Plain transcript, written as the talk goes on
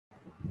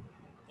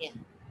Yeah.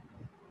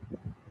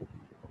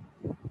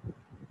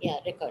 Yeah,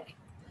 recording.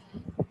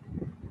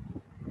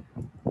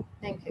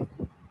 Thank you.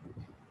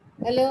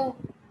 Hello,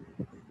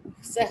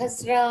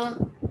 Sahasra.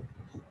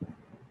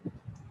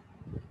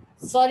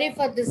 Sorry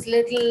for this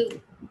little.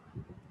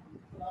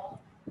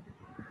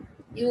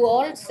 You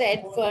all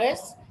said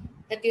first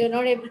that you're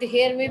not able to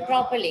hear me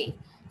properly.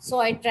 So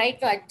I tried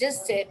to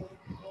adjust it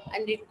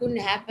and it couldn't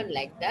happen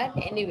like that.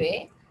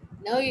 Anyway,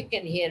 now you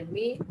can hear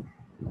me.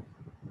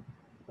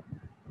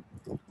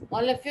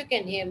 All of you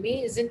can hear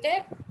me, isn't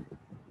it?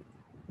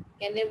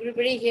 Can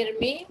everybody hear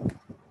me?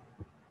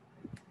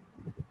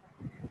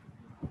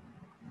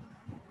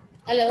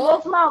 Hello?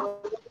 Yes, ma'am.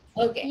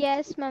 Okay.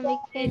 Yes, ma'am, we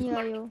can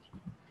hear you.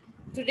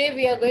 Today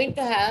we are going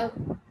to have,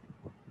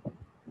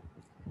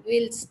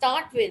 we'll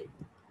start with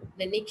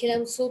the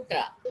Nikhilam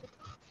Sutra.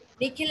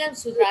 Nikhilam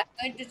Sutra, I'm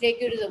going to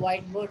take you to the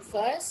whiteboard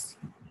first.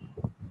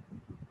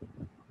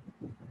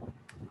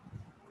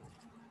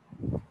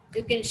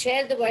 You can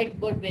share the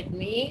whiteboard with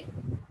me.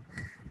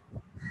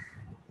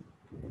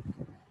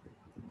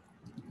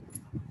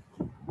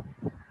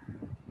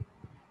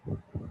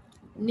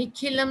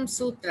 Nikhilam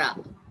Sutra.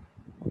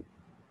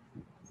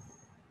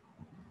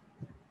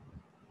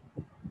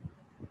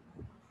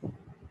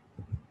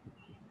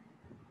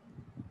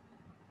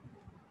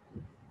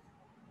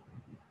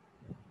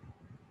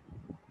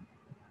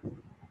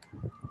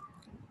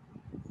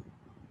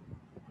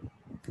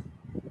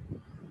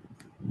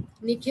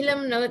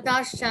 Nikhilam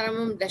Navatash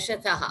Charamam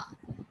Dashataha.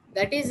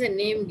 That is a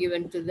name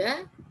given to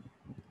the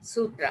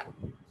sutra.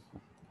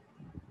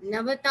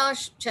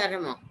 Navatash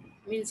Charamam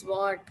means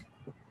what?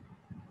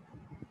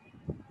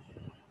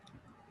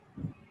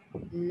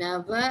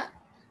 Navatash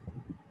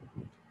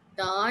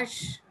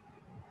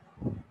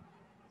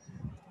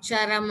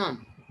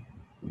Charamam.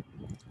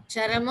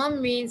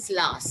 Charamam means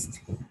last.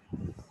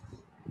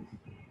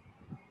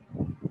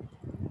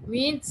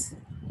 Means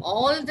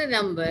all the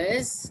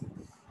numbers,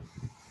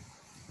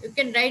 you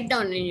can write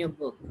down in your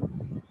book.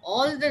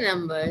 All the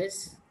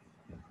numbers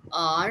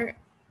are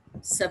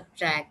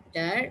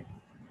subtracted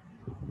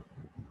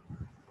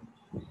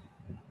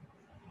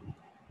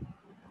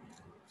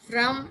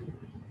from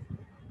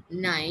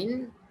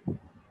 9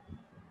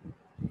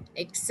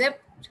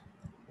 except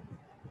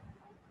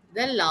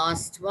the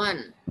last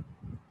one.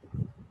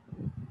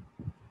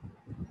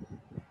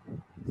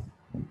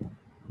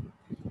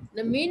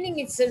 The meaning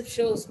itself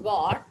shows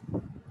what?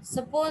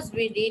 Suppose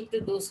we need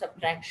to do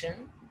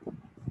subtraction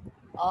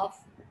of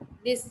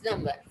this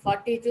number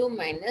 42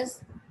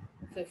 minus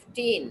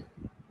 15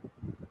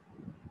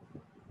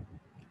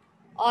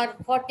 or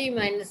 40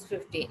 minus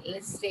 15.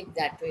 Let's take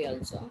that way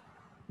also.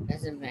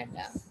 Doesn't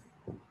matter.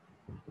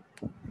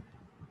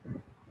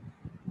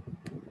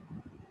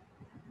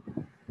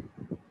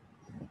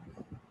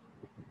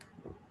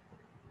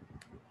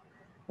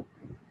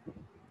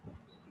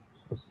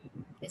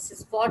 This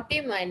is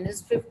 40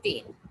 minus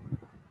 15.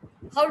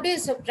 How do you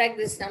subtract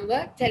this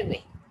number? Tell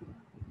me.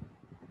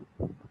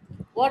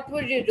 What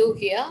would you do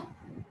here?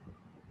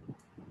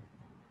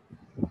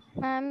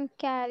 Ma'am,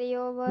 carry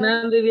over.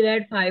 Ma'am, we will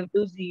add 5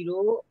 to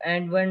 0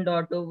 and 1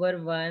 dot over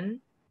 1.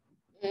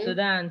 So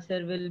the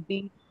answer will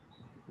be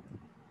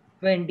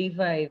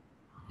 25.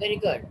 Very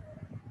good.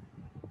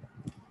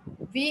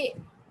 We,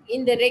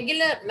 in the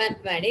regular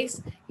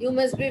mathematics, you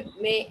must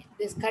be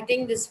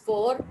cutting this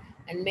 4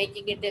 and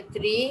making it a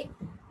 3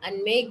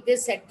 and make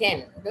this a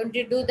 10. Don't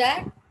you do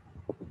that?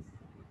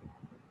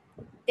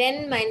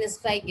 10 minus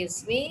 5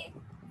 gives me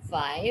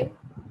 5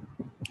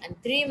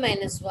 and 3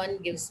 minus 1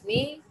 gives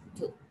me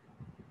 2.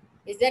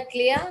 Is that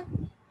clear?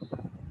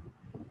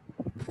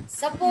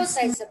 Suppose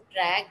I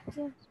subtract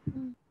Yes,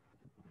 ma'am.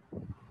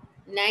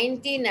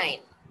 99.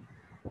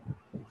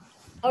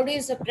 How do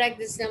you subtract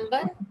this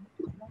number?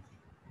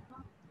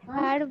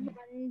 Add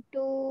 1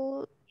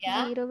 to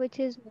Yeah. 0, which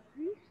is 1.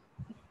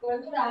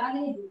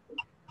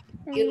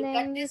 You And cut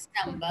then this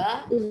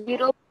number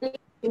 0 plus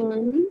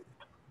 1.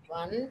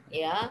 1,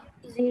 yeah.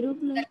 0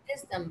 plus. Cut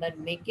this number,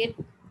 make it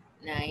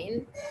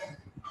 9.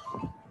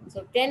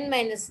 So 10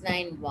 minus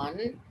 9,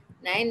 1.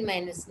 9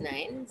 minus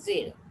 9,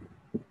 0.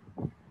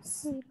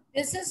 0.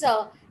 This is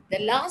how the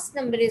last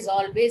number is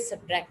always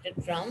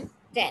subtracted from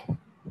 10.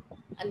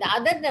 And the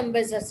other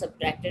numbers are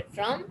subtracted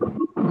from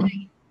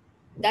 9.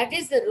 That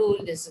is the rule.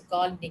 This is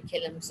called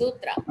Nikhilam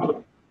Sutra.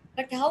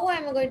 But how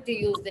am I going to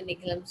use the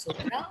Nikhilam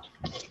Sutra?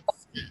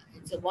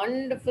 It's a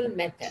wonderful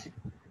method.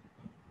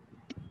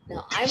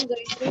 Now I'm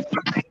going to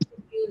write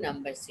a few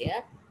numbers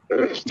here.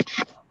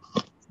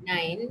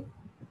 9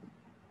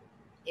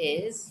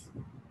 is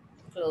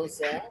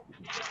closer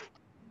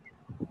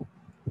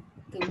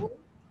to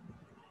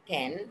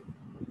 10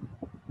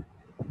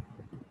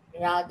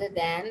 rather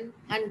than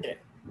 100.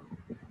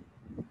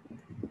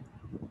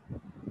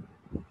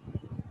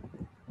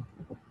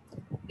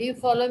 Do you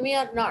follow me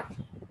or not?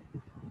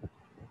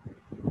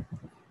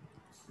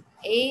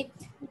 8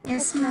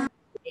 Yes, ma'am.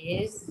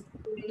 is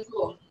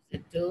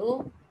closer to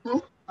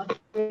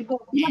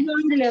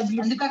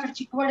అందుకు అక్కడ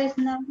చిక్కు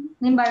పడేసిందా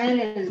నేను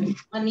పడేయలేదు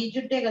నీ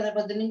జుట్టే కదా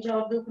పొద్దు నుంచి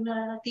ఎవరు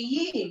దూకున్నారా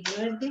తీయి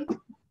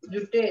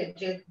జుట్టే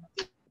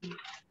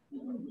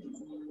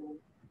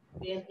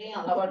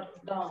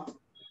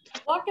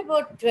What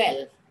about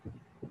 12?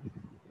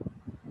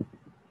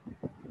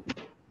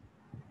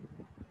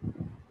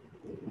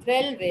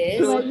 12 is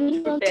Close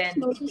Very to 10.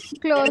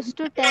 close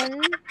to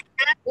 10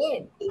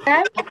 good.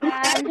 Ma'am, and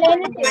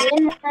explain it 100.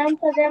 again, ma'am,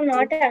 because I'm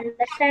not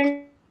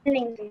understanding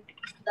it.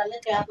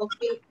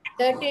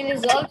 13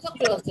 is also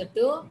closer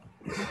to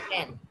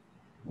 10.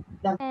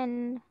 10.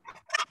 10.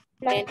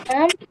 Ma'am,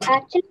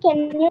 actually,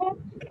 can you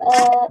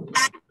uh,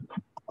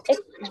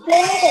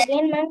 explain it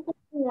again, ma'am? 'Cause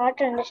I'm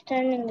not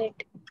understanding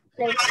it.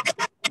 Like,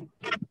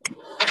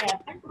 What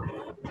happened?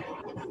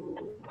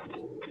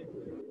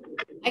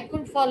 I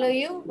couldn't follow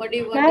you. What do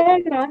you want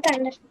ma'am, to? I'm not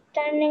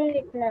understanding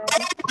it now.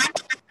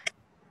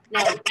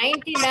 Now,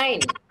 99.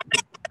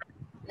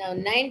 Now,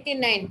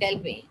 99, tell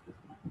me.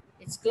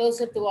 It's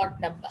closer to what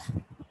number?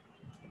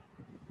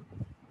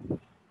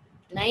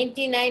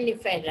 99,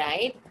 if I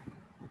write,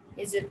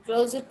 is it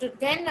closer to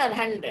 10 or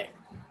 100?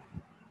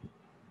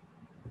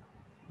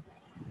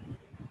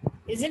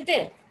 Isn't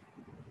it?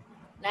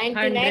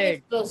 99 is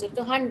 100. closer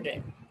to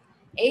 100.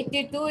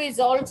 82 is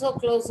also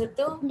closer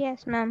to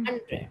Yes, ma'am.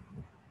 100.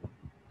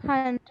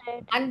 100.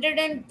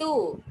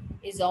 102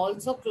 is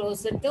also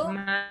closer to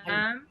 100.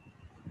 Ma'am,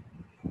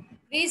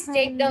 Please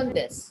take down 100.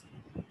 this.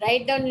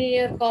 Write down in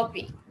your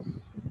copy.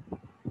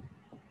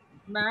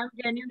 ma'am,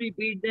 can you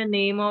repeat the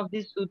name of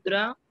the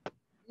sutra?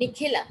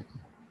 Nikhilam.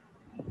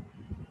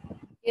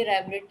 Here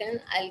I've written,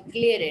 I'll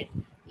clear it.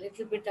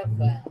 Little bit of,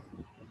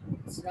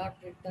 it's not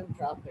written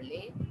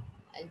properly.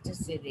 I'll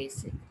just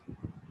erase it.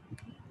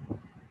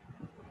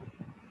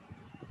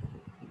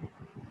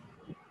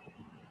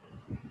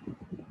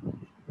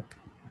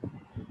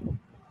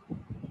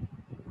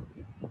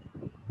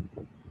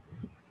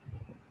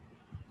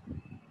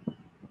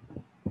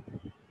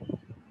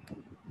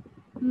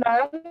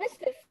 Ma'am, is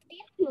 15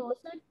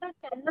 closer to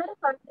 10 or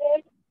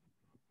 100?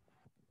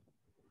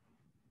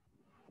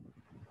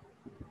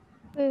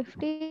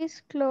 50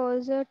 is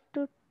closer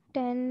to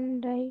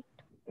 10, right?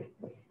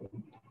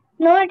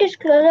 No, it is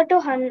closer to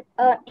 100.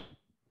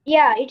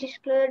 Yeah, it is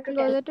closer to 10.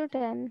 Closer to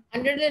 10.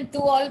 102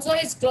 also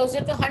is closer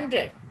to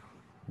 100.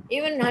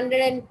 Even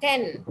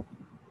 110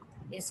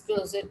 is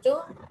closer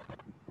to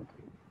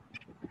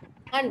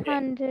 100.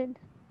 100.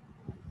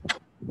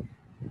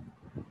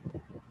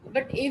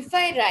 But if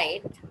I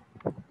write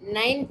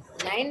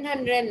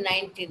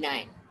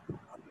 999,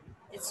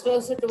 it's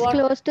closer to It's what?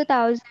 close to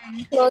 1000.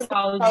 Close to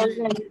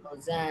 1000. 1000.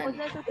 1000.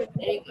 Closer to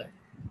Very good.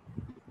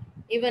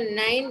 Even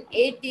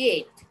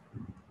 988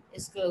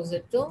 is closer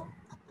to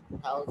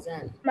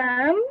 1000.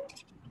 Ma'am,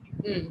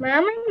 Hmm.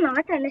 ma'am, I'm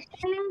not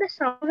understanding the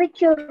sum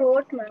which you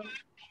wrote, ma'am.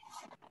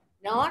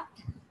 Not?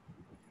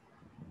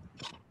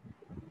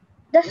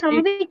 The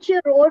sum which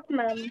you wrote,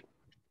 ma'am.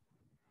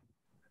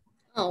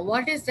 Oh,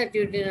 what is that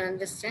you didn't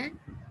understand?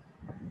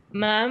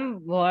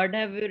 Ma'am, what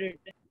have you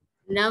written?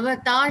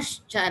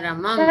 Navatash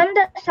Charamam. Ma'am,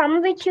 the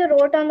sum which you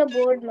wrote on the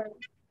board, ma'am.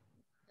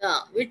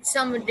 Which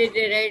sum did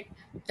you write?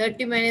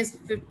 30 minus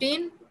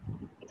 15?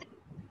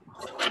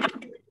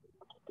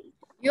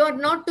 You are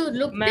not to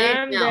look there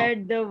Ma'am, now.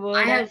 that the I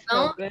word have has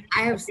now, spoken.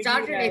 I have What did you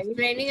started write?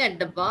 explaining at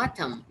the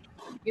bottom.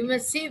 You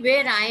must see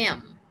where I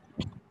am.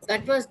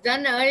 That was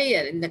done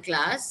earlier in the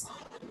class.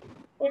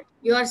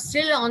 You are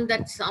still on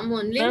that sum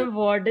only. Ma'am,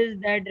 what is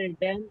that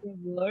written? The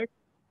word?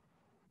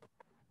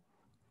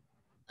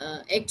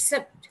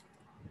 Except.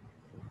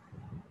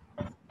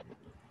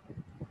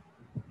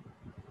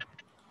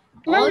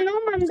 Ma'am, All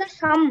no, ma'am, the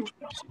sum.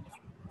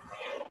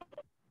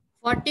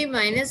 40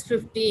 minus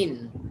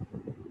 15.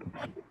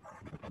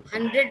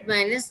 100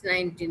 minus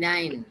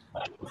 99.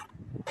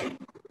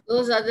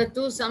 Those are the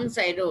two sums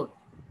I wrote.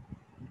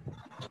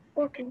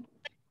 Okay.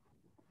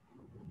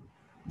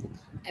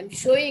 I'm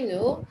showing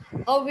you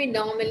how we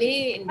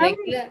normally in Ma'am,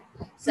 regular.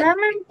 ma'am,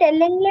 I'm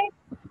telling like,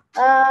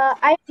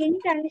 I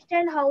didn't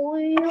understand how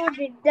you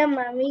did them,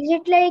 ma'am. Is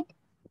it like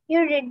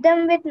you did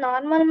them with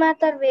normal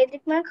math or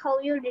Vedic math? How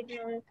you did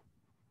them?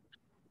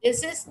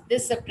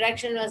 This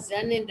subtraction was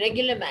done in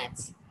regular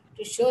maths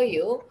to show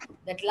you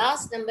that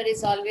last number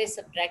is always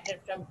subtracted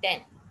from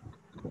 10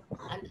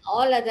 and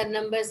all other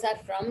numbers are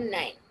from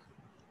 9.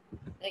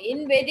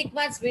 In Vedic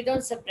maths, we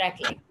don't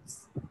subtract like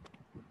this.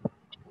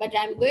 But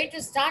I'm going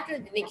to start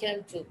with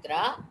Nikhilam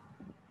Sutra.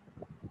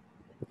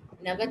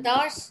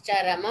 Navatash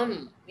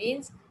Charamam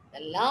means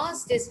the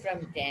last is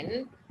from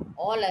 10,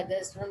 all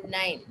others from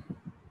 9.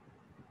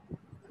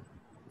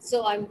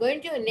 So I'm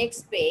going to the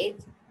next page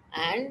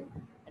and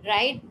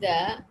write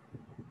the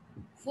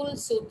full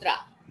sutra.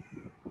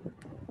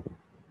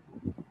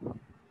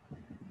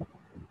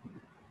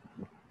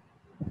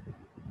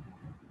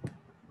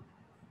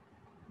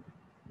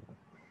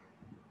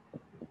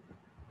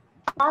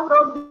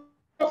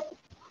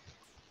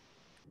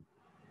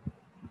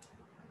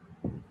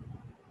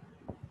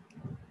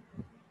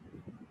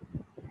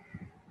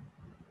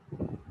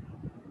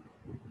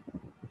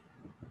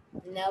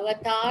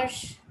 Navatash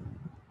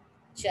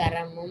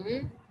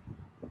Charamum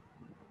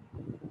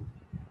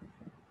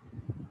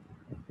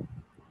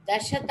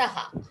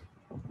Dashataha.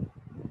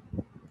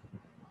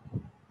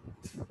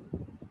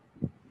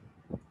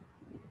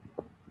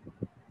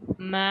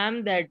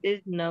 Ma'am, that is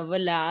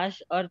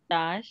Navalash or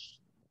Tash.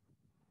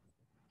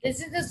 This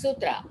is the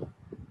sutra,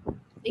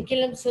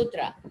 Nikhilam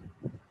Sutra.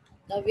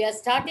 Now we are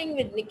starting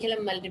with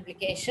Nikhilam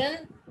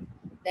multiplication.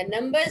 The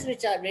numbers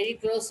which are very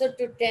closer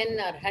to 10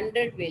 or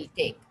 100 will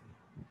take.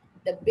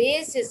 The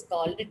base is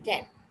called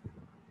 10.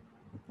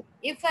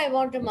 If I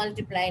want to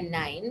multiply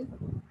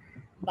 9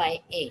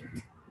 by 8,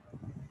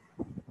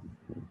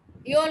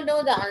 you all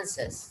know the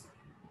answers.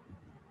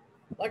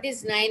 What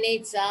is 9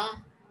 eights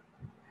are?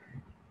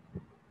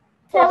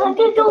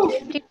 72.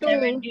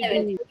 72.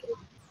 72.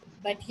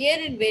 But here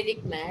in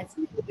Vedic maths,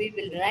 we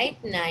will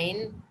write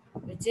 9,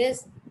 which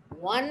is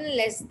 1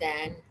 less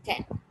than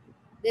 10.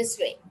 This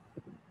way.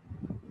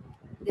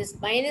 This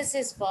minus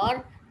is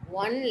for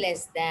 1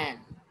 less than.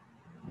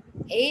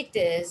 8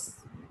 is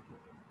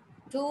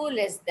 2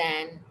 less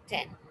than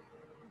 10.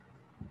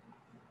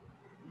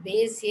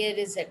 Base here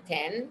is a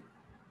 10.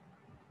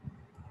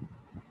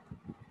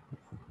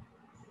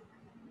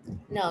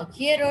 Now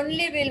here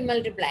only we'll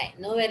multiply,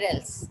 nowhere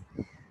else.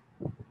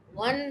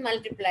 1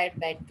 multiplied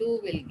by 2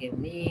 will give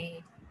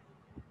me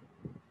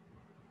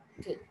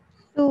 2.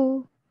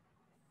 2.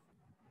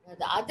 Now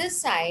the other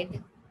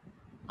side,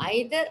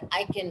 either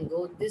I can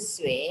go this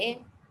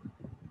way,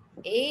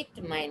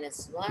 8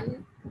 minus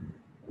 1,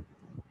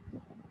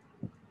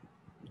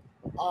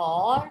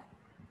 or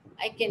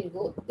I can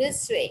go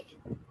this way,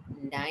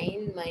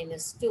 9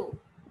 minus 2.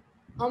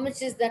 How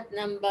much is that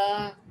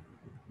number?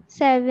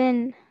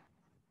 7.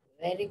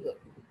 Very good.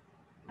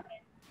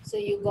 So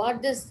you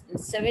got this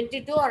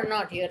 72 or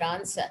not, your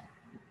answer?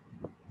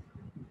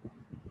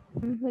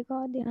 We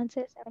got the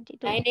answer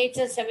 72. 9 8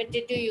 is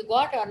 72 you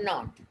got or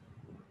not?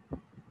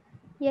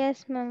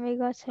 Yes, ma'am, we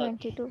got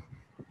 72.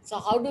 So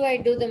how do I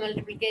do the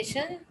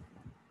multiplication?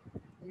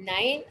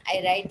 9,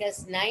 I write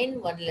as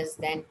 9, 1 less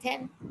than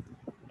 10.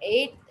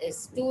 8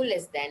 is 2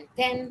 less than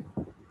 10.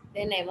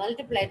 Then I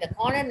multiply the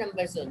corner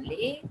numbers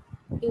only,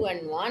 2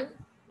 and 1,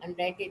 and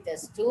write it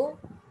as 2.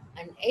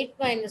 And 8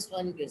 minus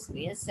 1 gives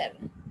me a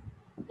 7.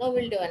 Now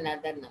we'll do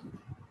another number.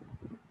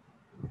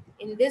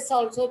 In this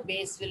also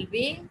base will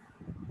be,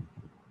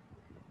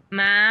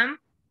 Ma'am,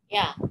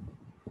 yeah,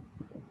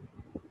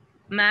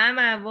 Ma'am,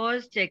 I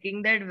was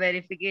checking that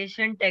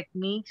verification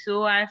technique,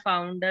 so I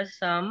found a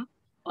sum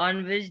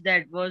on which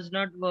that was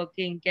not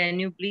working. Can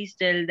you please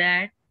tell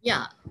that?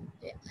 yeah.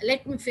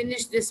 Let me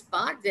finish this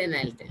part, then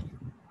I'll tell you.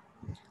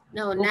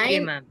 Now Okay,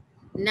 9, ma'am.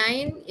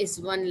 9 is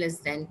 1 less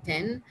than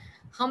 10.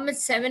 How much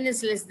 7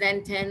 is less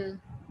than 10?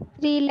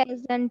 3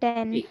 less than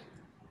 10. 3.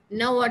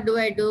 Now what do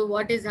I do?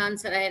 What is the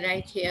answer I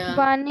write here?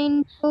 1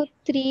 into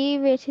 3,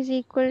 which is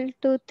equal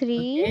to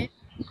 3. Okay.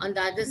 On the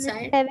other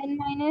And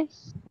then side,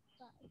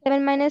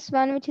 7 minus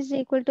 1, which is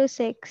equal to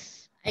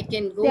 6. I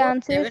can The go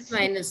answer 7 is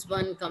minus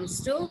 1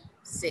 comes to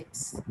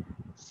 6.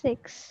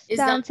 6. Is The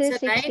the answer answer is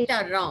 60.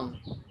 right or wrong?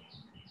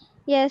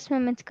 Yes,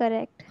 ma'am, it's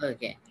correct.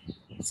 Okay.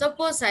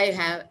 Suppose I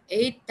have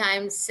 8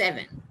 times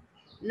 7.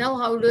 Now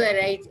how do I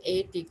write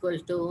 8 equal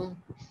to?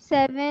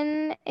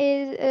 7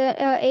 is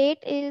 8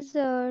 is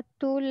 2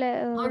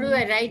 How do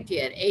I write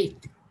here?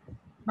 8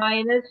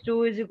 Minus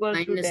 2 is equals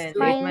to minus 10.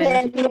 2 8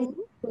 minus minus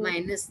 2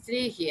 minus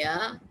 3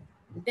 here.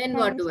 Then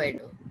what minus do I 3.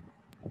 do?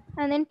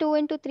 And then 2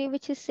 into 3,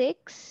 which is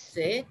 6.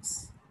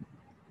 6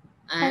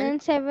 And and then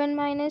 7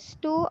 minus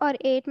 2 or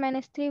 8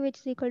 minus 3, which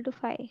is equal to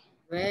 5.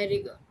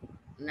 very good.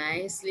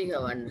 Nicely you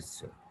have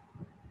understood.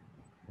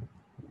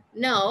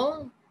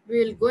 Now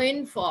we will go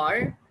in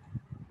for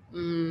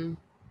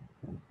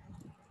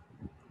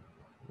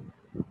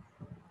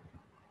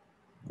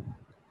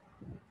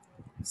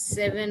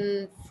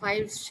 7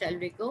 5 shall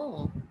we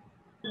go?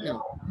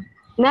 No.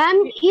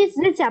 Ma'am, is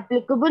this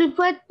applicable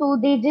for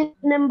 2-digit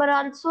number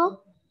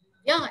also?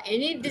 Yeah,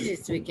 any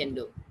digits we can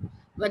do.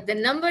 But the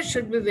number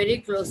should be very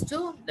close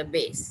to the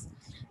base.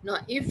 Now,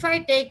 if I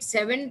take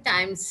 7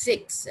 times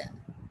 6,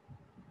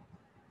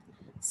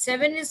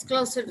 7 is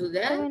closer to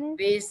the 7 is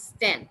base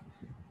 10.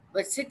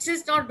 But 6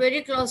 is not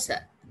very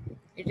closer.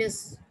 It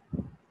is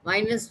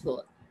minus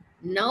 4.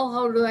 Now,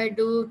 how do I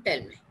do?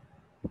 Tell me.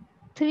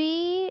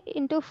 3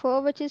 into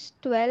 4, which is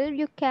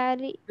 12.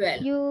 12.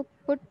 You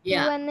put 2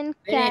 Yeah. and then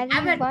When I carry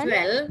have a 1.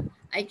 12,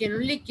 I can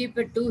only keep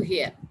a 2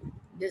 here.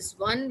 This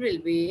 1 will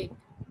be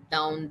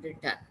down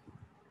return.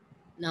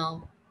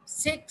 Now,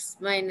 6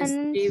 minus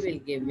And 3 will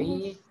give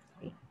me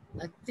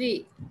a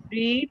 3.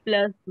 3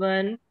 plus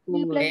 1,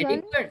 3 4. plus Very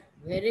 1, good.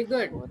 Very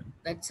good. 4.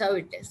 That's how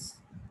it is.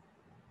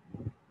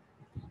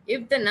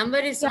 If the number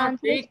is The not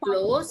answer very is 40.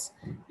 close,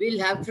 we'll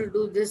have to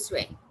do this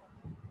way.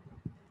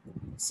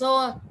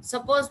 So,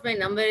 suppose my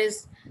number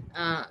is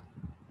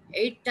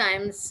 8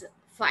 times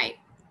 5.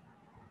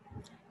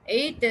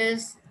 8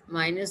 is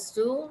minus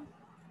 2.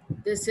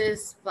 This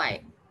is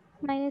 5.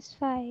 Minus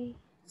 5.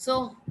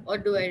 So,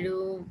 what do I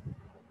do?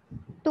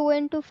 2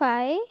 into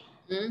 5.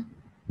 Hmm?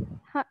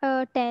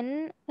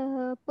 10.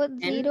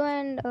 Put 10. 0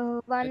 and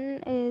 1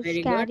 is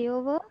Very good. carry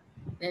over.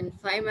 Then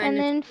 5 And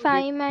minus then 2 gives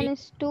 5 me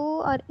minus 2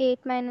 or 8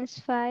 minus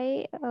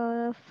 5,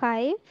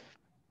 5.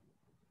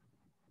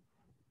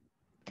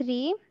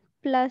 3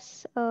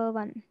 plus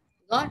 1.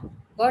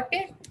 Got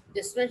it?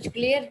 This much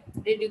clear?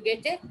 Did you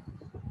get it?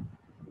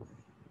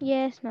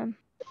 Yes, ma'am.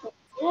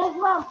 Yes,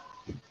 ma'am.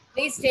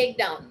 Please take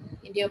down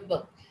in your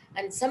book.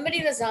 And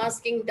somebody was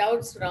asking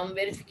doubts from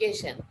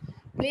verification.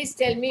 Please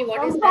tell me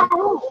what is that?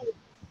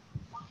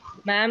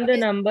 Ma'am, What the is,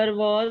 number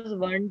was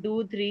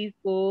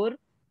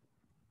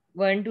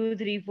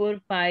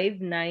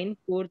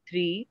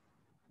 1234593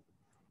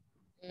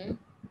 hmm?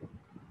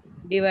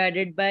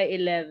 divided by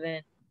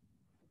 11.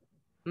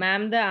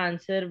 Ma'am, the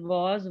answer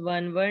was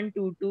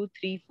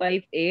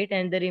 1122358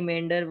 and the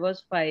remainder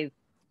was 5.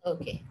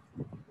 Okay.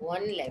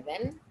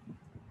 111,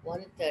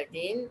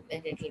 113,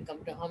 then it will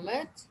come to how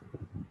much?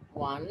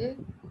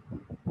 1,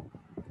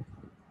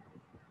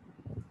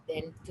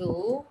 then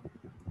 2,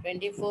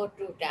 24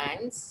 2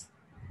 times,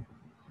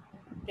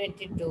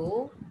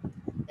 22,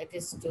 that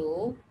is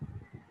 2,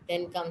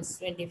 then comes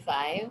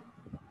 25,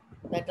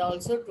 that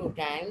also 2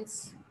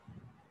 times,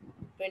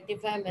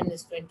 25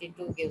 minus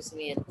 22 gives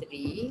me a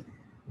 3,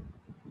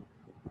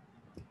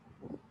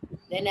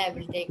 then I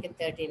will take a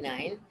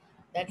 39,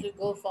 that will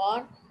go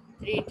for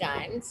 3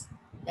 times,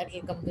 that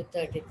will come to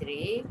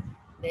 33,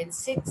 then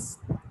 6,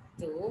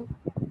 2,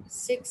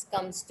 6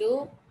 comes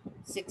to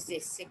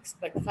 66,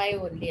 but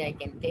 5 only I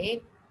can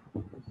take,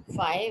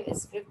 5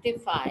 is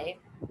 55,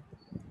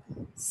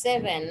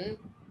 7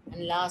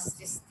 and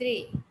last is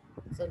 3.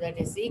 So that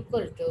is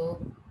equal to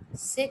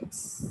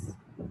 6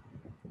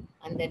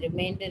 and the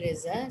remainder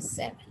is a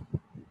 7.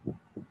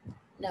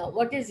 Now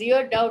what is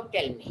your doubt?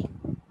 Tell me.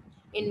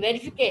 In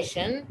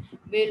verification,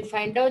 we will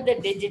find out the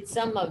digit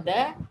sum of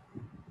the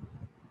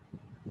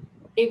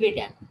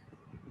dividend.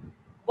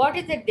 What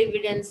is the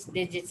dividend's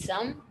digit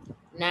sum?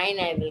 9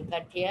 I will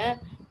cut here,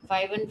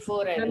 5 and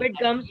 4 I Ma'am, will it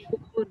cut comes here.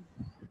 4.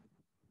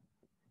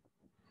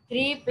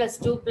 3 plus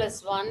 2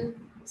 plus 1,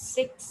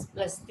 6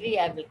 plus 3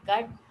 I will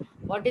cut.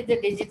 What is the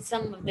digit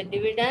sum of the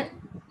dividend?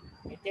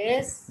 It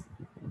is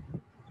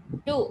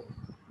 2.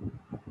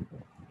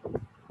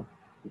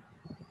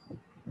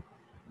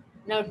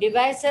 Now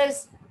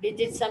divisor's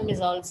digit sum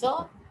is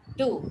also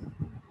 2.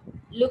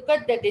 Look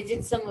at the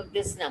digit sum of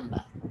this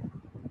number.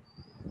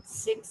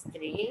 6,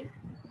 3,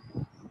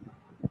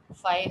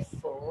 5,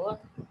 4.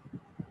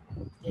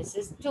 This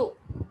is 2.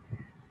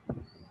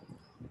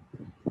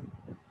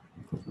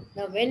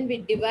 Now when we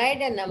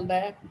divide a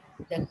number,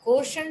 the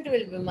quotient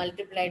will be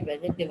multiplied by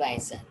the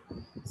divisor.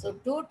 So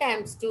 2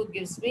 times 2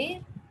 gives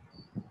me,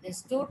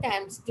 this 2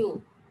 times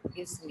 2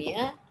 gives me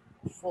a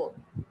 4.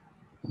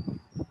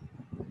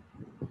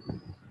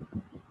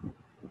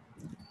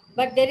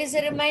 But there is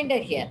a reminder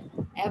here.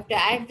 I have to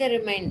add the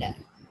remainder.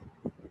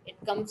 It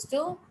comes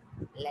to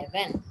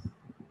 11.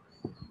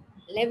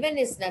 11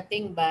 is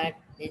nothing but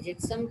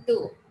digit sum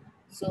 2.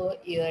 So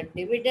your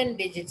dividend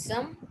digit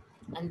sum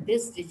and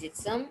this digit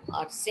sum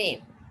are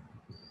same.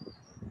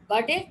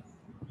 Got it?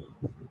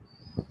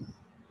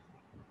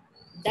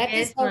 That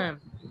is Yes, how, ma'am.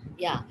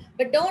 yeah.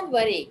 But don't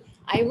worry.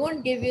 I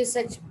won't give you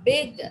such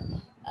big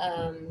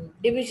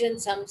division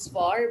sums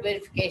for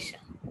verification.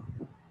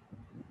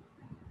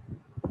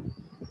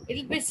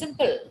 It'll be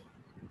simple.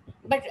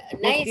 But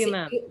nice, Okay,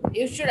 ma'am.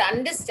 you should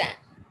understand.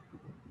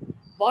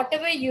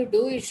 Whatever you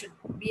do, you should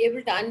be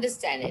able to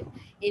understand it.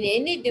 In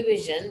any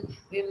division,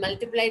 we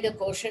multiply the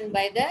quotient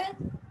by the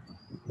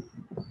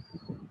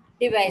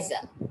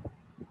divisor.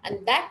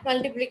 And that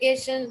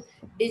multiplication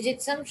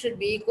digit sum should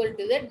be equal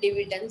to the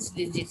dividend's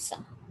digit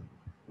sum.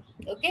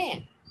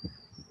 Okay?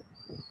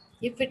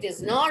 If it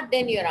is not,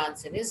 then your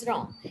answer is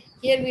wrong.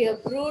 Here we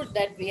have proved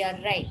that we are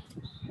right.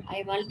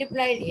 I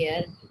multiplied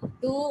here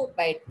 2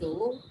 by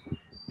 2,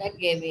 that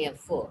gave me a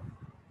 4.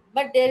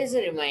 But there is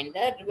a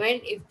reminder.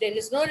 If there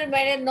is no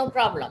reminder, no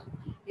problem.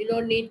 You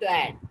don't need to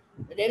add.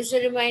 But there is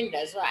a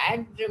reminder. So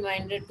add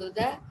reminder to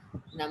the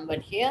number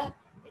here.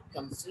 It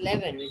comes to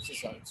 11, which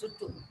is also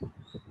 2.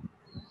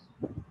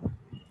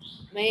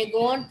 May I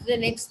go on to the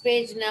next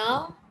page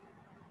now?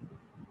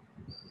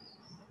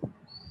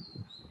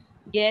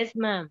 Yes,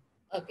 ma'am.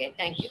 Okay,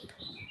 thank you.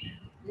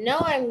 Now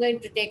I'm going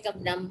to take up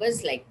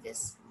numbers like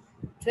this.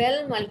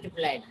 12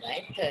 multiplied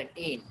by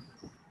 13.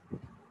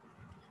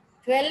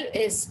 12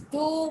 is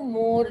 2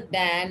 more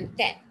than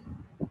 10.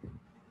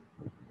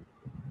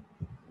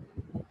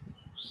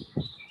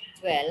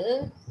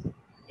 12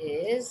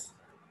 is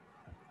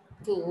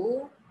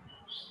 2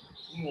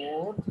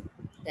 more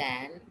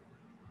than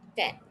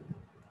 10.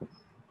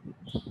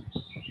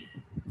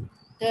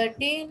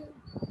 13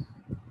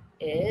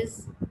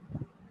 is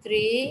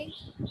 3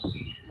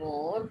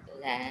 more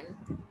than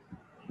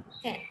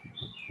 10.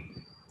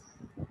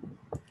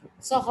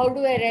 So how do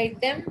I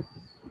write them?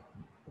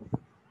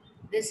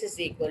 This is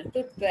equal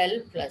to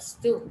 12 plus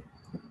 2.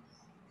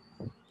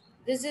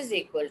 This is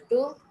equal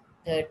to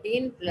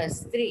 13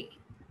 plus 3.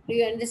 Do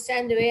you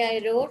understand the way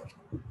I wrote?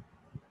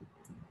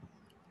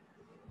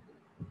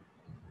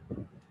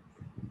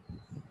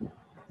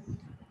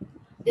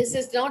 This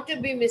is not to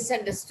be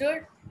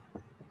misunderstood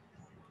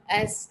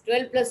as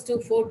 12 plus 2,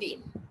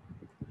 14.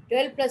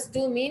 12 plus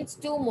 2 means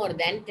 2 more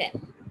than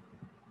 10.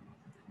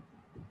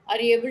 Are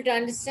you able to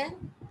understand?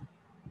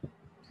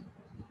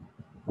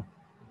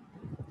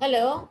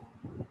 Hello?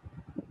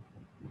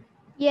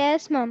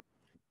 Yes, ma'am.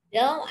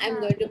 Now I'm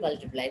going to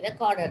multiply the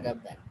quarter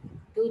number.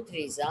 2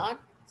 3s are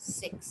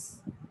 6.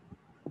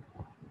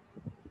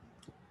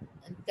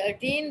 And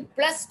 13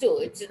 plus 2,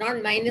 it's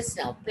not minus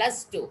now,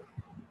 plus 2,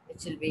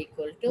 which will be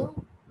equal to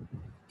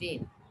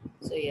 15.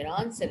 So your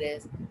answer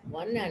is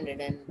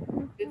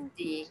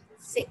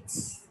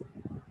 156.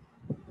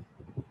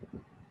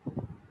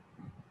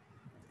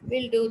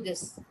 We'll do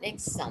this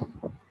next sum.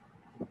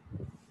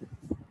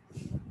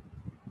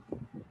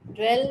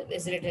 12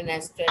 is written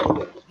as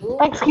 12 2.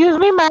 Excuse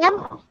me,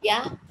 ma'am.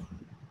 Yeah.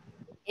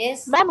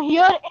 Yes. Ma'am,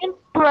 here in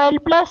 12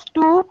 plus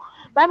 2,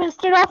 ma'am,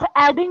 instead of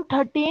adding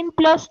 13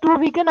 plus 2,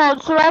 we can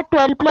also add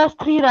 12 plus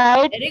 3,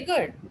 right? Very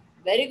good.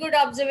 Very good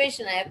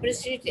observation. I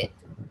appreciate it.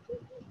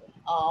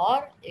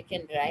 Or you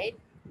can write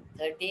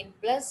 13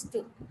 plus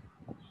 2.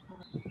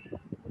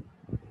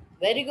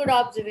 Very good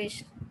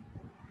observation.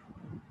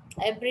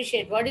 I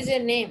appreciate. What is your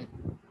name?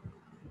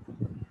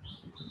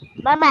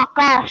 Ma'am,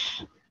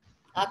 Akash.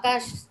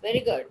 Akash. Very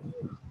good.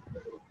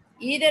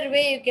 Either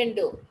way you can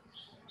do.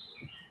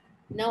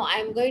 Now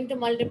I'm going to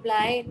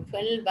multiply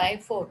 12 by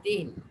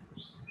 14.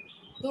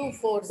 2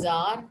 4s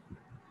are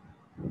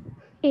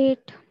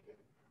 8.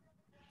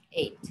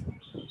 8.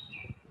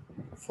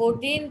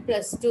 14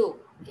 plus 2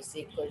 is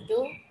equal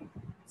to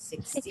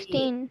 68.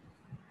 16.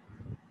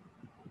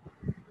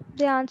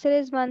 The answer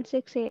is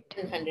 168.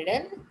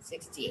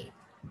 168.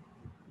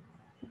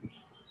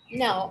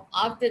 Now,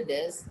 after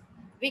this,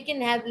 we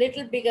can have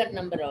little bigger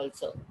number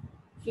also.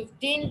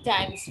 15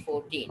 times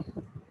 14.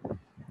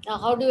 Now,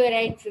 how do I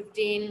write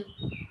 15?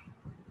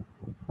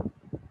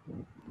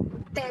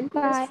 10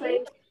 plus 5. 5.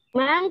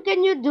 Ma'am,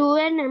 can you do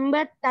a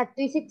number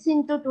 36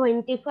 into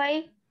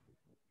 25?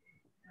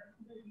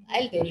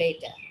 I'll do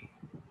later.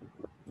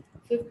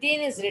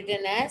 15 is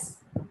written as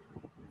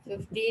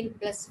 15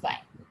 plus 5.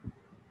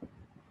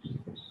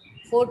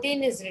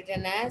 14 is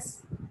written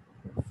as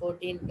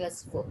 14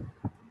 plus 4.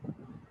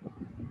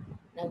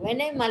 Now,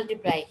 when I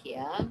multiply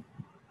here,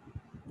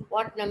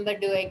 what number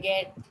do I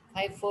get?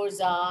 5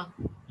 4s are,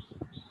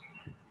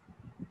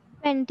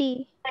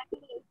 20.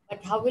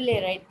 but how will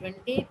I write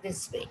 20?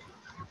 This way.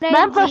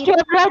 Ma'am, first you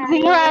Right, have to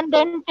write 0 and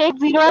then take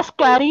 0 as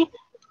carry.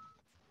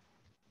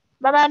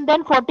 Ma'am, and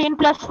then 14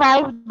 plus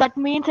 5, that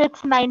means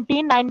it's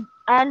 19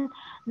 and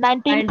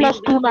 19 plus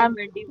 2, ma'am.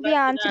 25, the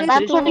answer is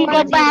Ma'am, so we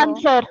get the 210.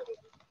 answer.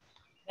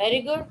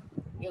 Very good.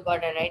 You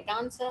got a right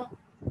answer.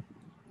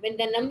 When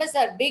the numbers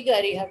are bigger,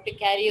 you have to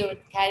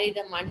carry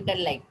them under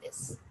like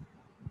this.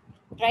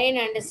 Try and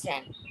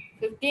understand.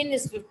 15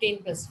 is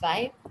 15 plus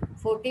 5.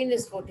 14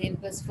 is 14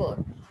 plus 4.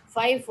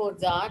 5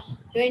 4s are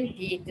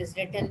 20. It is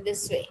written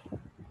this way.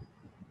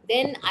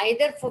 Then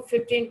either for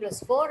 15 plus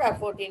 4 or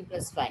 14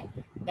 plus 5.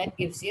 That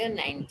gives you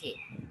 19.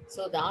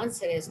 So the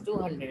answer is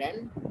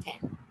 210.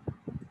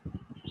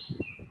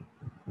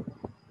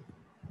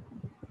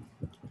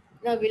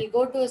 Now we'll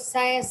go to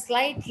a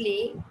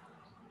slightly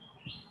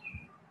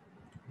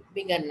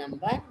bigger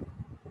number.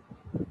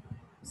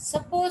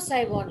 Suppose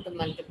I want to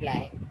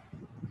multiply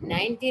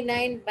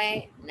 99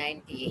 by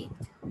 98.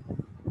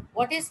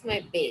 What is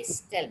my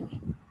base? Tell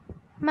me.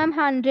 Ma'am,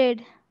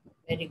 100.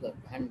 Very good,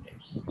 100.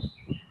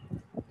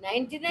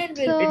 99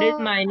 will So, It is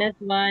minus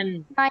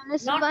 1.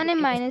 minus not 1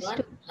 and minus minus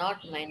 2. 1,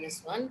 not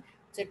minus 1.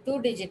 It's a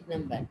 2-digit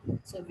number.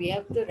 So we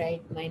have to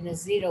write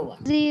minus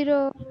 01.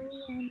 0.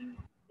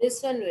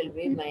 This one will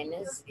be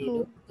minus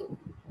 02.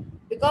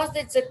 Because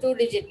it's a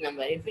 2-digit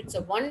number. If it's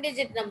a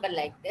 1-digit number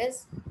like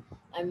this,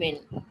 I mean,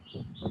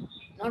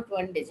 not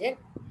 1 digit,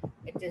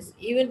 it is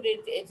even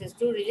it is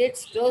 2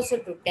 digits closer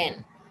to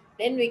 10.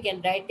 Then we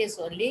can write this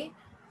only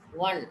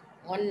one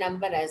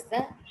number as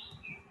the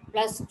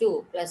plus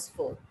 2 plus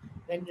 4.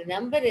 When the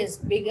number is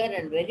bigger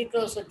and very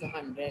closer to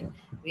 100,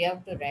 we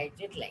have to write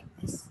it like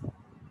this.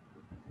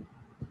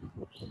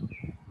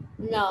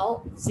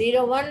 Now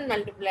 01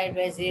 multiplied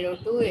by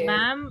 02 is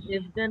Ma'am,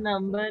 if the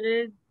number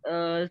is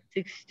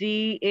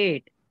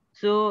 68,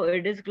 so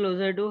it is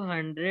closer to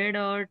 100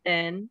 or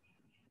 10.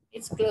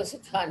 it's closer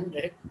to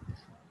 100.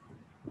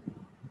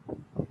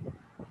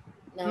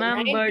 Now Ma'am,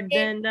 but 98,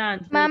 then the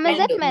answer Ma'am, is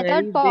I'll that do. comes very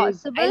method big.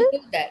 possible?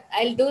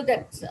 I'll do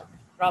that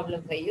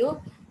problem for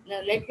you.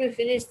 Now let me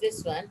finish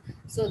this one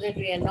so that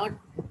we are not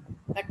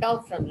cut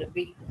off from the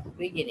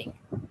beginning.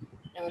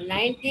 Now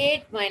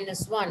 98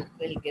 minus 1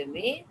 will give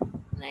me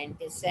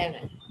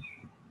 97.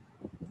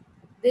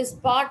 This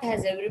part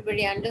has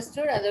everybody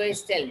understood?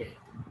 Otherwise tell me.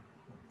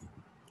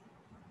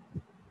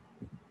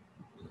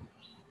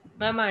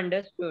 Ma'am,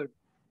 understood.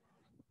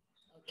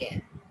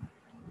 Okay.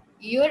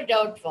 Your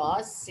doubt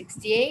was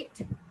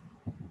 68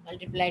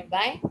 multiplied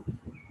by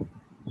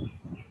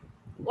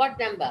what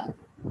number?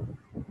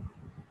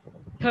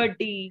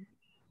 30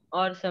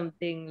 or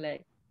something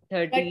like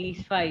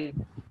 35.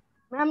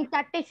 Ma'am,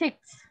 36.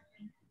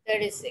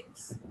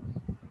 36.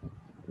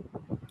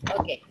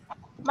 Okay.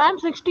 Ma'am,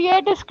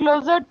 68 is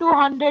closer to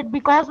 100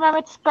 because, ma'am,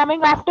 it's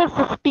coming after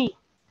 50.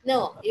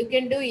 No, you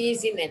can do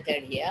easy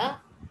method here.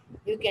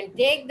 You can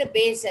take the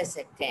base as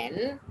a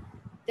 10.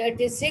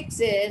 36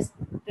 is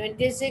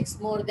 26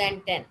 more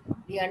than 10.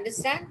 Do you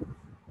understand?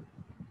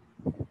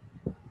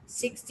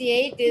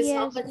 68 is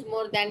how Yes. much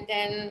more than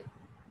 10?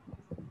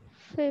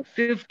 58.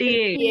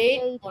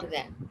 58 more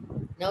than.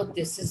 Now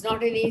this is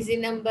not an easy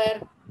number.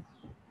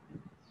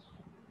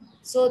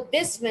 So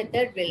this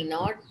method will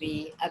not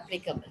be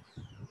applicable.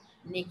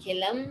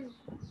 Nikhilam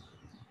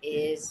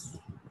is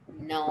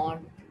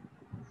not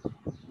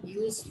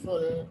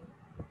useful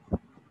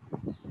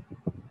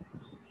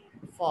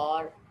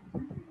for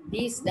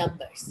these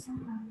numbers.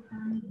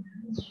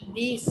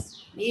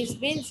 These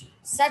means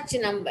such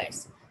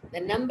numbers. The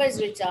numbers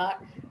which are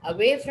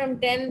away from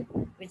 10,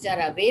 which are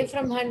away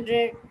from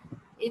 100,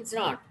 it's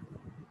not.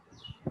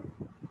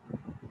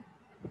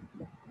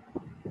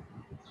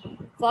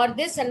 For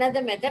this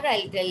another method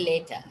I'll tell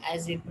later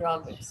as we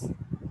progress.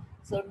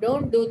 So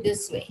don't do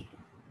this way.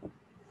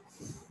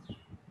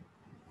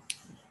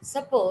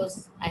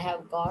 Suppose I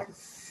have got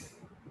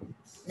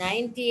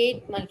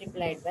 98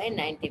 multiplied by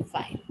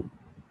 95.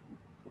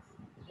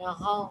 Now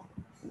how?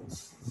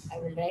 I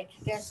will write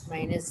it as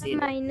minus 0.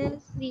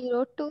 Minus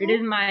It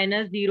is 02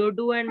 minus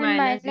 02 and and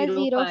minus minus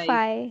 05.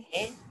 05.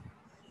 Okay?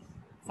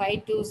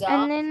 5 twos And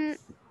are then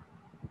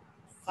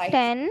 5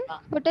 10, twos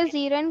are put a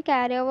 0 and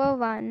carry over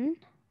 1.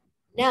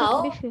 So it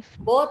will be Now 50.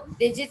 both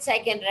digits I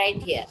can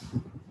write here,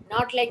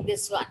 not like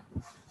this one,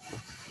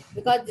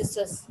 because this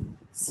was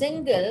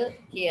single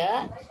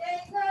here.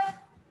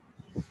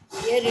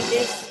 Here it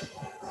is.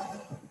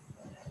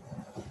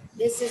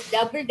 This is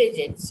double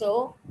digit,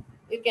 so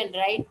you can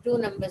write two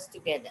numbers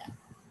together.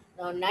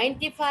 Now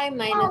 95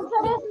 minus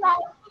Answer is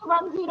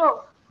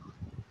 910.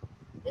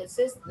 this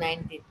is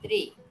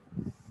 93.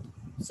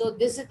 So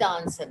this is the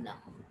answer now.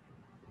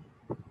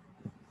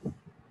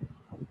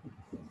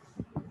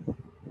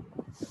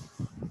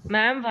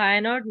 Ma'am, why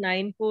not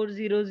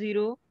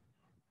 9400?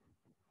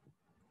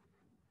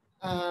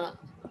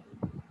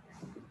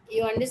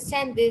 You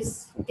understand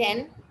this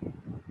 10?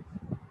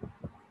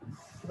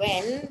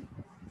 When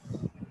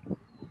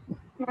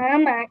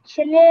Ma'am,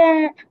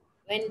 actually,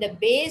 the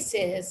base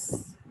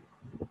is,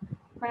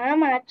 I'm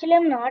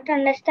not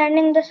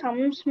understanding the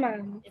sums,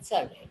 ma'am. it's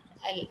all right.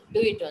 I'll do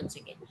it once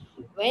again.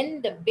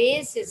 When the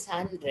base is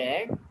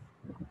 100,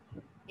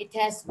 it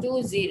has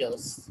two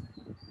zeros.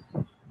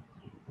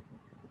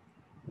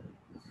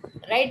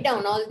 Write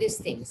down all these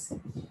things.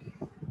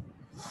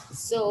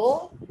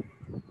 So,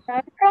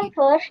 From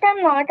first,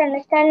 I'm not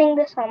understanding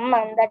the sum,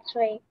 ma'am. That's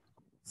why.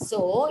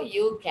 so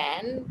you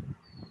can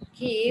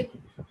keep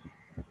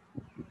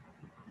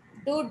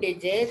two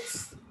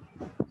digits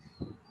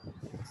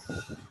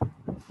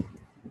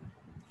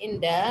in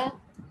the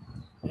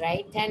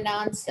right hand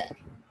answer.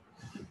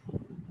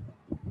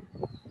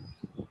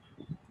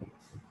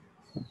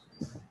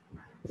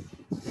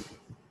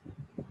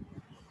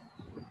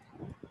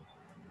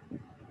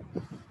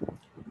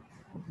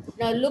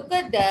 Now look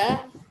at the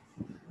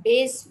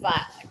base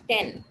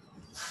 10.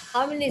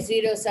 How many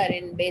zeros are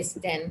in base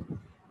 10?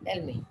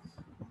 Tell me.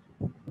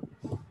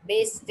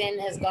 Base 10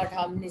 has got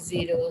how many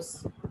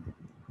zeros?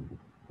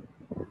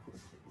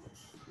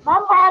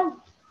 Ma'am,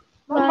 one.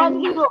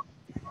 1. 10.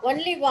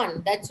 Only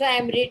one. That's why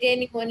I'm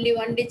retaining only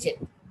one digit.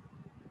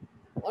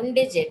 One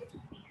digit.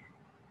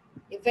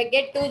 If I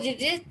get two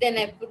digits, then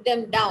I put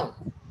them down.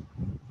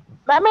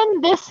 Ma'am,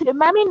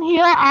 in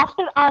here,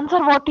 after answer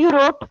what you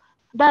wrote,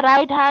 the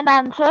right hand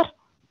answer.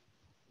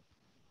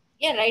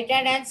 Yeah, right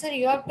hand answer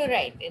you have to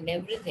write in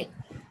everything.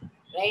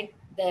 Right?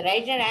 The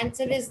right hand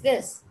answer is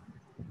this.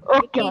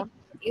 Okay, ma'am.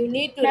 You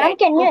need to Ma'am, write.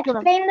 can you Okay,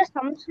 ma'am. explain the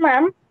sums,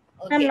 ma'am?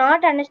 I'm Okay.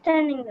 not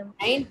understanding them.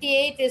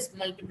 98 is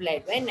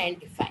multiplied by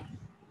 95.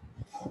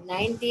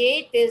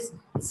 98 is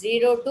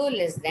 02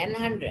 less than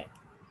 100.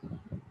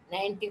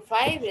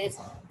 95 is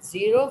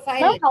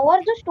 05 Ma'am, less. how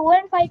are those 2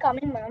 and 5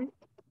 coming, ma'am?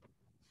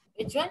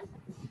 Which one?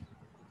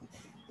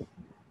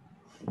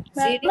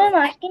 Ma'am, 05. I'm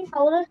asking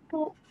how those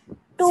 2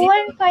 Zero-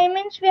 and 5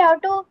 means we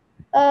have to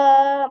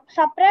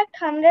subtract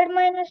 100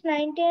 minus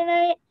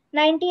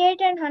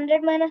 98 and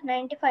 100 minus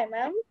 95,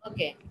 ma'am.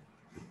 Okay.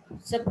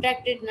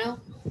 Subtract it now.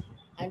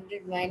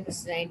 100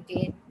 minus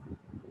 98.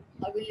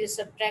 How will you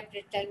subtract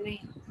it? Tell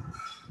me.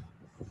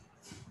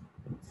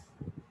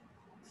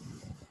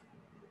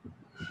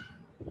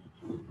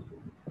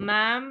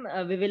 Ma'am,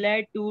 we will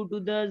add 2 to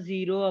the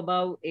 0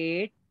 above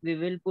 8. We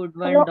will put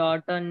one Hello.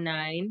 dot on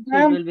 9. So it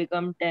Ma'am. will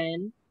become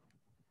 10.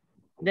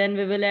 Then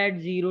we will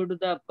add 0 to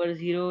the upper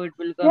 0. It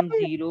will come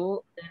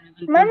 0. Then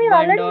we will Ma'am, put you one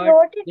already dot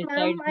wrote it,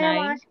 beside ma'am. I am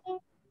 9. asking.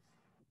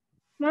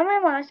 Ma'am,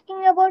 I'm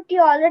asking about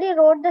you already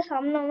wrote the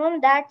sum, no,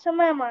 ma'am. That sum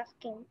I'm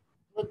asking.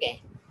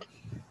 Okay.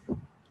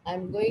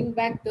 I'm going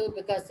back to,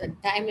 because the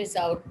time is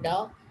out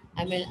now.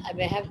 I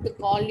may have to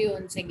call you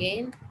once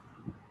again.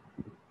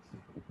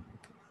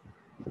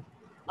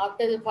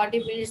 After the 40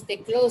 minutes, they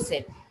close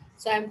it.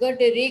 So I'm going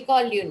to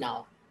recall you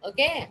now.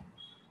 Okay?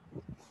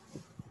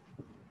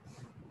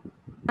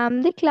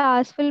 The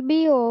class will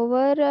be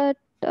over at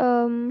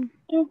In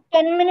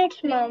 10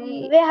 minutes, ma'am.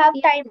 We have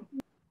time.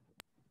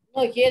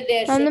 No, here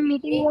they are and the showing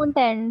meeting me. won't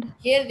end.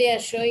 Here they are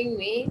showing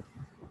me.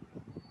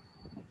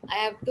 I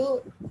have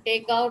to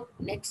take out,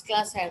 next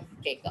class I have to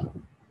take out.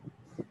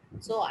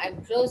 So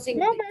I'm closing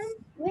No, this.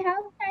 ma'am. We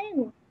have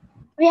time.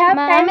 We have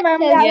Ma'am, time, it ma'am.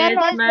 We says have that Yes, to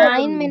it's take the 9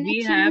 ma'am. We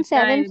minutes and have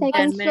 7 time. 10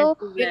 seconds. minutes So,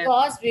 to get.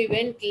 Because we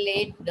went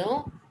late,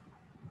 no?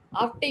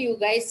 After you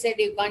guys said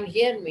you can't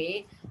hear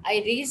me,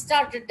 I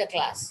restarted the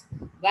class.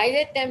 By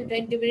that time,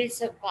 20 minutes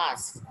have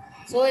passed.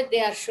 So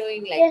they are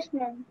showing like, yes,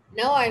 ma'am.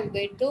 now I'm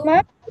going to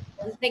Ma'am,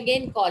 once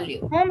again call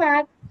you. ma'am,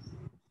 ma'am,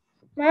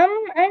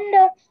 and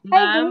I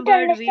Ma'am, didn't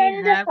but we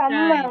understand the have sum,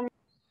 time. ma'am.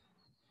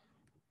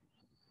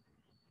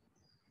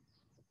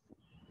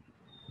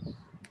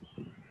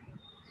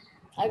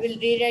 I will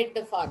rewrite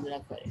the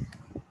formula for it.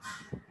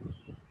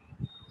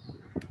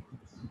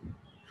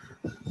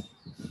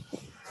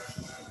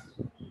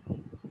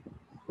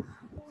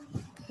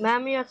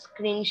 Ma'am, your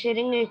screen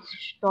sharing is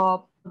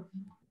stopped.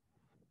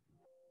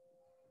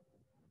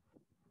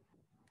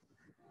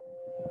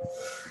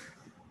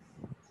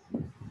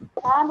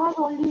 Ma'am has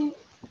only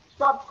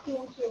stopped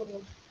screen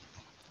sharing.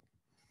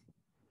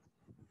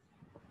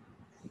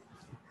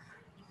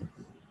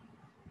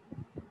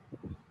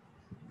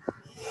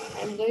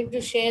 I'm going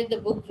to share the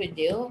book with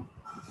you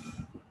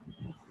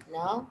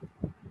now.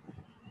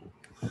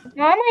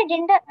 Ma'am, I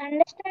didn't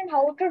understand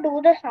how to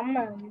do the sum,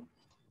 ma'am.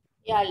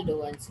 Yeah, I'll do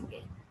once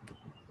again.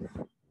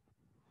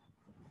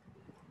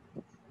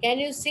 Can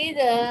you see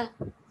the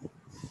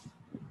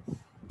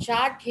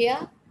chart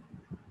here?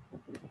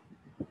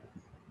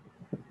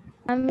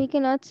 ma'am, we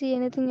cannot see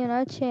anything. You're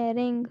not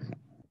sharing.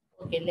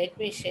 Okay, let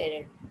me share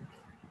it.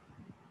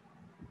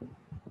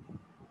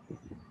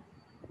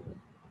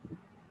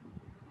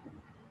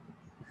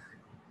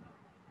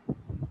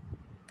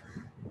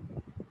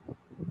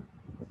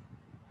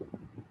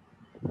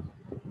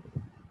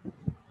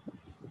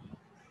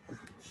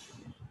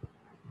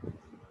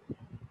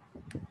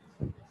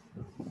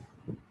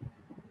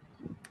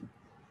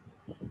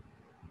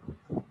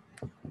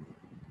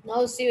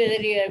 Now see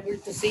whether you are able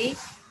to see.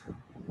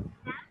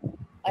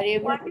 Are you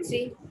able to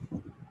see?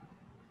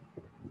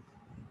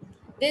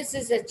 This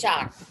is a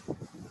chart.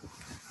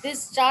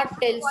 This chart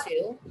tells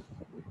you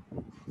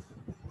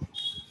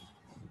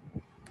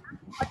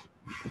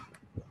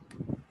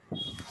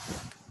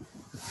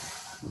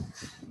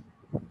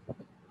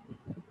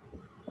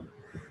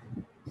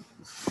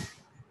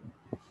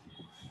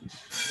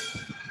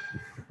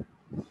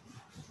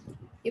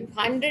if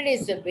 100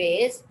 is the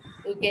base,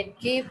 you can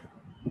keep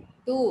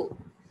two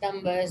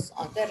numbers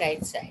on the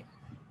right side.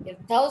 If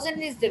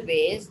 1000 is the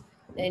base,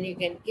 then you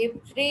can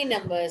keep three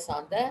numbers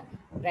on the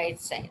right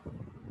side.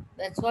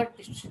 That's what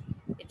it's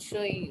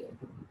showing you.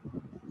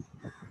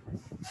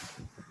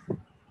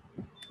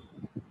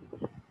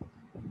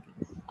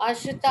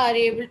 Ashita, are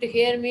you able to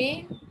hear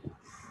me?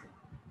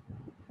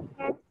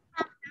 Yes.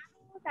 I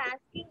was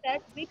asking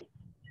that which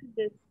is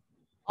this?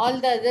 All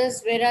the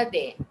others, where are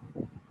they?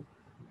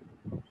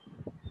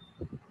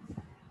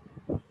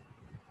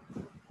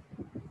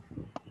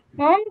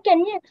 Ma'am, can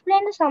you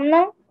explain the sum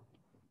now?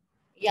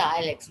 Yeah,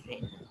 I'll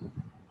explain.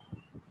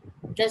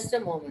 Just a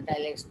moment,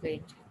 I'll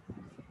explain to you.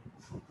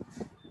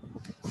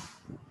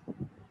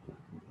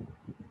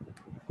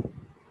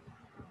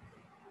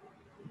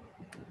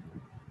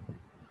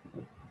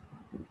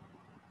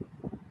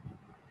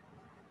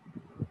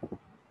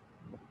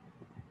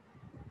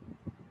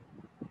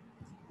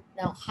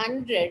 Now,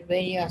 100,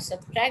 when you are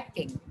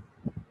subtracting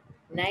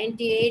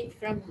 98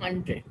 from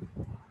 100,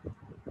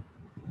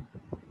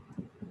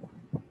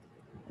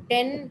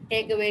 10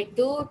 take away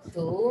 2,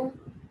 2,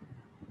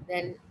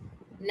 then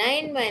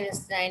 9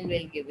 minus 9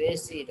 will give you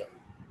 0.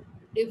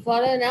 Do you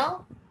follow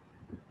now?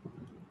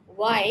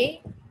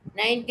 Why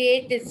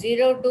 98 is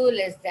 0, 2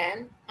 less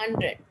than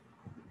 100?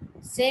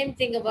 Same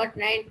thing about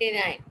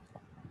 99.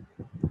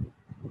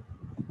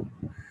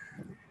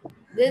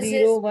 This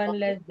 0, is 1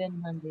 less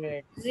than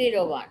 100.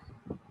 0, 1.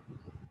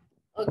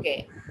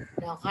 Okay,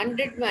 now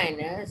 100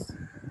 minus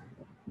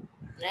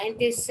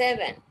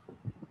 97.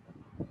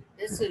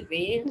 This will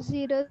be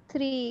 3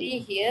 03.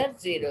 here,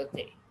 0,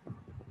 3.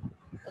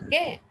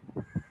 Okay.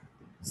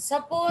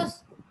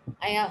 Suppose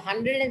I have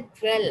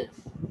 112.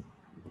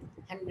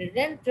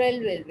 112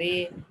 will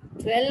be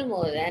 12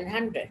 more than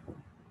 100.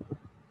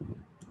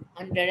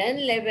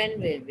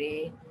 111 will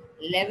be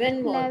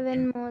 11 more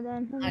than 11 more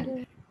than 100.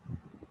 100.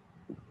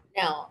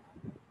 Now,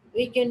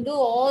 we can do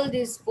all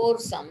these four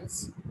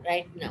sums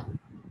right now.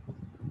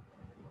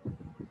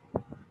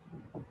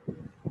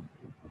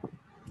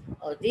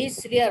 Oh,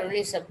 these three are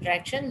only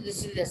subtractions.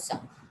 This is the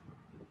sum.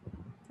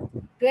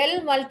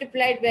 12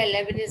 multiplied by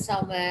 11 is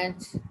how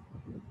much?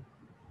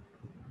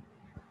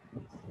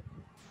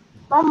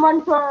 Ma'am,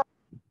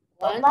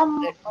 One,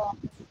 ma'am,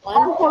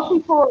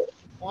 132.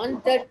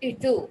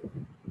 144.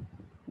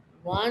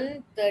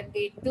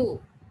 132.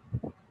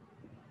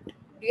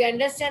 Do you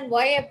understand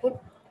why I put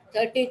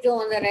 32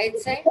 on the right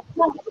side?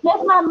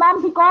 Yes,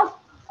 ma'am, because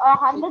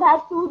 100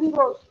 has two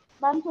zeros.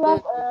 Ma'am, so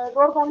Good. that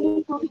wrote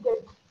only two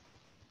digits.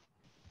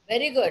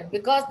 Very good.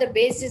 Because the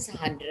base is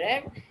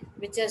 100,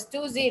 which has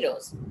two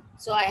zeros.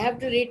 So I have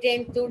to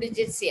retain two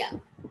digits here.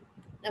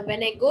 Now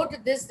when I go to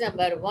this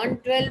number,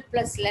 112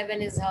 plus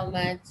 11 is how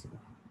much?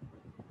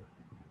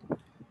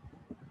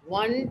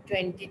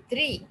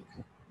 123.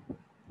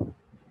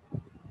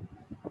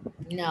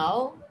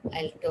 Now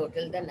I'll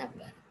total the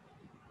number.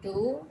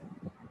 2,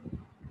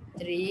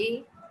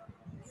 3,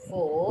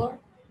 4,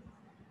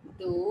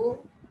 2,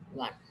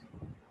 1.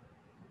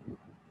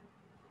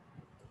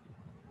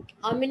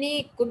 How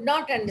many could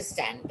not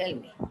understand? Tell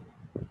me.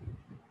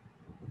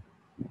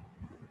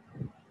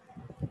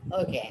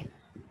 Okay.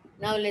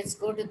 Now let's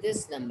go to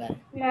this number.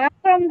 Ma'am,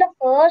 from the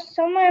first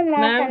sum, I'm not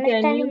Ma'am, can you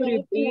understanding anything.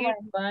 repeat Ma'am.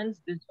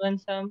 once this one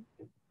sum?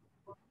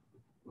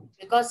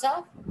 Because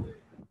of?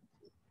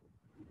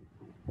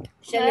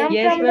 Shall I Ma'am,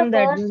 Yes, from the ma'am,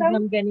 that first one sum,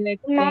 sum. Can you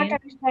I'm not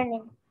explain?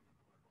 understanding.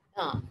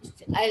 No,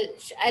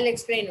 I'll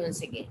explain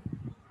once again.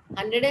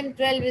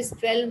 112 is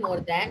 12 more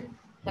than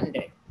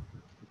 100.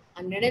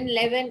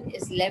 111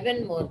 is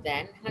 11 more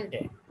than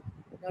 100.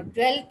 Now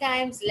 12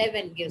 times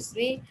 11 gives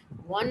me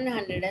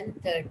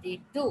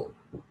 132.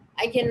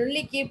 I can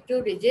only keep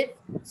 2 digits,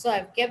 so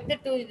I've kept the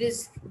 2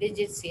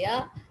 digits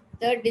here.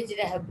 Third digit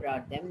I have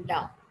brought them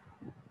down.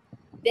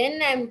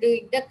 Then I'm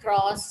doing the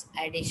cross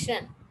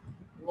addition.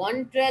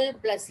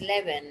 112 plus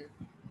 11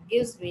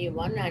 gives me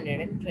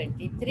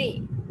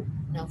 123.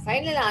 Now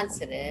final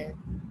answer is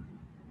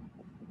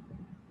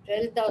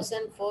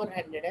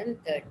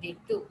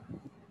 12,432.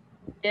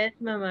 Yes,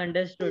 ma'am,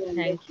 understood.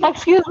 Thank you.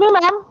 Excuse me,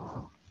 ma'am.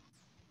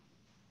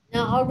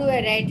 Now how do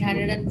I write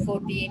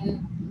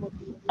 114?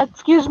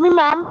 Excuse me,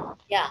 ma'am.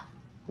 Yeah.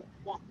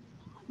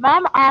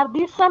 Ma'am, are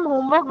these some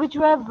homework which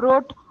you have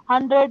wrote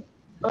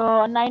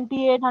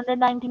 198,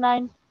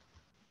 199?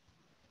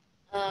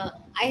 I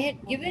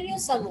had given you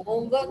some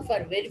homework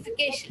for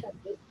verification.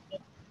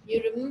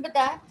 You remember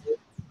that?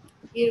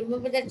 You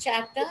remember that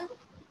chapter?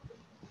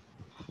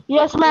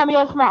 Yes, ma'am.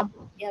 Yes, ma'am.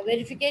 Yeah,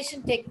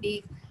 verification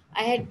technique.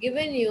 I had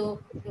given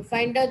you to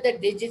find out the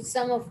digit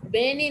sum of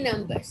many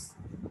numbers.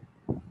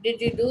 Did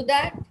you do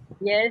that?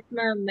 Yes,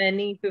 ma'am,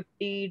 many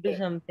 50 to Okay.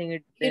 something You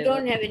there were.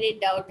 don't have any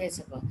doubt, I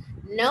suppose.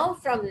 Now,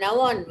 from now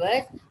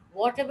onwards,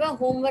 whatever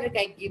homework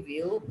I give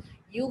you,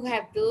 you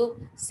have to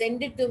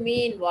send it to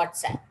me in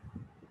WhatsApp.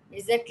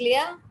 Is that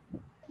clear?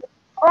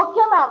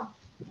 Okay, ma'am.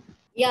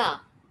 Yeah.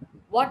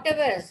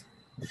 Whatever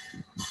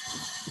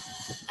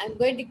I'm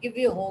going to give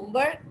you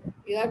homework,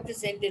 you have to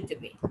send it to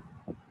me.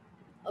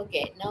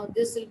 Okay, now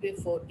this will be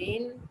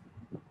 14.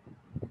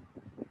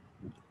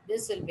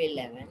 This will be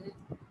 11.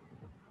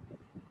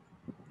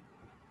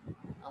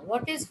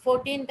 What is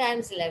 14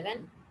 times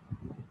 11?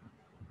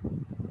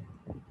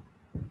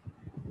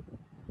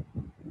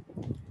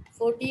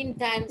 14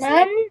 times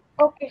Ma'am, 11.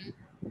 okay.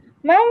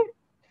 Ma'am,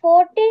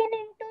 14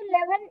 into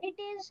 11, it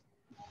is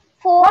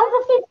 4,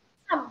 150,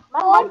 ma'am.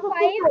 Ma'am, 4, 5.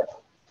 154.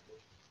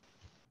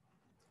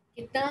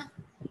 Kitna?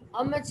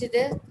 How much it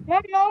is?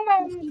 Ma'am, no,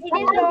 ma'am, it is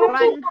wrong.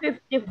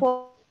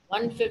 154.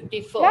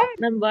 154. Ma'am,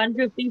 Ma'am, So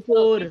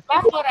 154.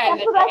 54 I Ma'am, will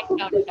you have write to on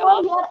write 54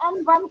 top. here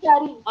and 1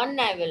 carry. 1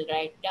 I will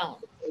write down.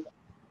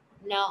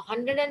 Now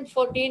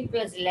 114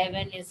 plus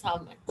 11 is how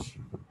much?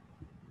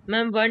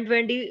 Ma'am,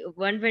 120,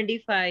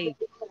 125.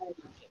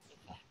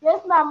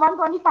 Yes, ma'am.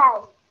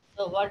 125.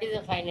 So what is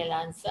the final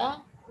answer?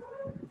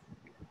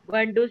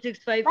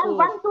 12654.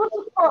 Ma'am,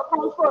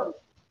 12654.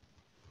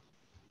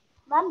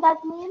 Ma'am,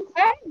 that means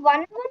ma'am,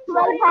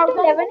 114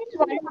 into 11 is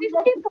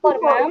 154,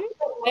 12,654. ma'am.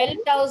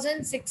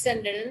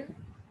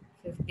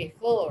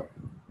 12,654.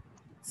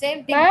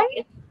 Same thing. Ma'am,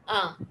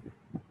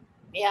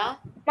 Yeah.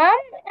 ma'am,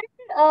 and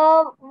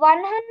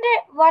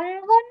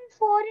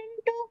 114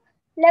 into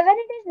 11,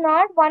 it is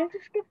not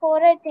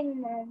 154, I think,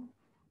 ma'am.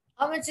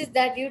 How much is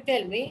that? You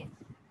tell me.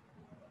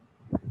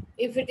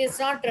 If it is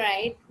not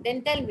right,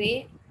 then tell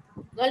me.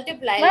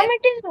 Multiply. Ma'am,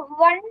 it is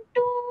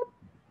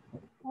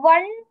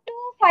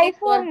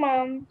 1254,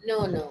 ma'am.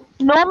 No.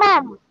 No,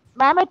 ma'am.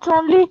 Ma'am, it's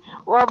only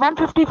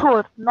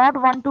 154, not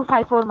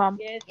 1254, ma'am.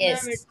 Yes,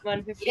 Yes. ma'am,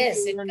 it's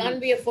Yes, 154 it only.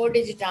 can't be a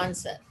 4-digit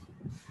answer.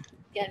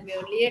 It can be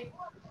only a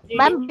 3-digit.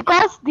 Ma'am,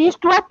 because these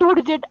two are 2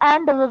 digit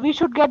and we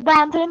should get the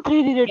answer in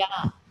 3 digit.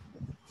 Yeah.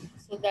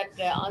 So that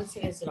answer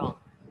is wrong.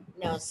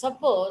 Now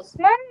suppose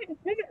Ma'am,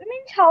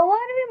 means how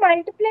are we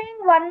multiplying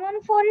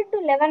 114 into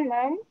 11,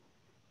 ma'am?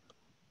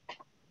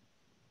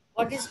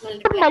 what is We are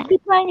multiplying?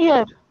 multiplying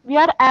here. We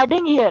are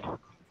adding here.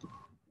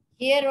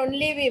 Here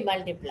only we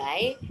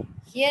multiply.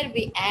 Here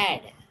we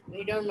add.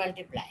 We don't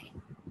multiply.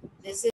 This is